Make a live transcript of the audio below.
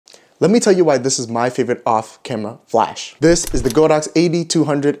Let me tell you why this is my favorite off-camera flash. This is the Godox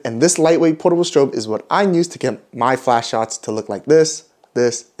AD200, and this lightweight portable strobe is what I use to get my flash shots to look like this,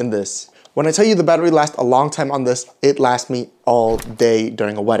 and this. When I tell you the battery lasts a long time on this, it lasts me all day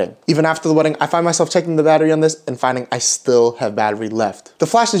during a wedding. Even after the wedding, I find myself checking the battery on this and finding I still have battery left. The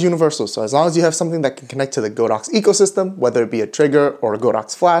flash is universal, so as long as you have something that can connect to the Godox ecosystem, whether it be a trigger or a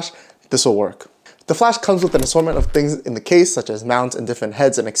Godox flash, this will work. The flash comes with an assortment of things in the case, such as mounts and different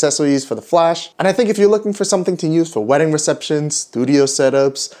heads and accessories for the flash. And I think if you're looking for something to use for wedding receptions, studio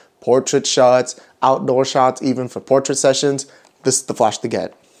setups, portrait shots, outdoor shots, even for portrait sessions, this is the flash to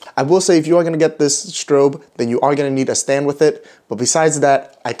get. I will say if you are going to get this strobe, then you are going to need a stand with it. But besides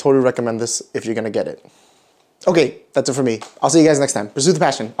that, I totally recommend this if you're going to get it. Okay, that's it for me. I'll see you guys next time. Pursue the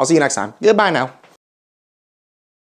passion. I'll see you next time. Goodbye now.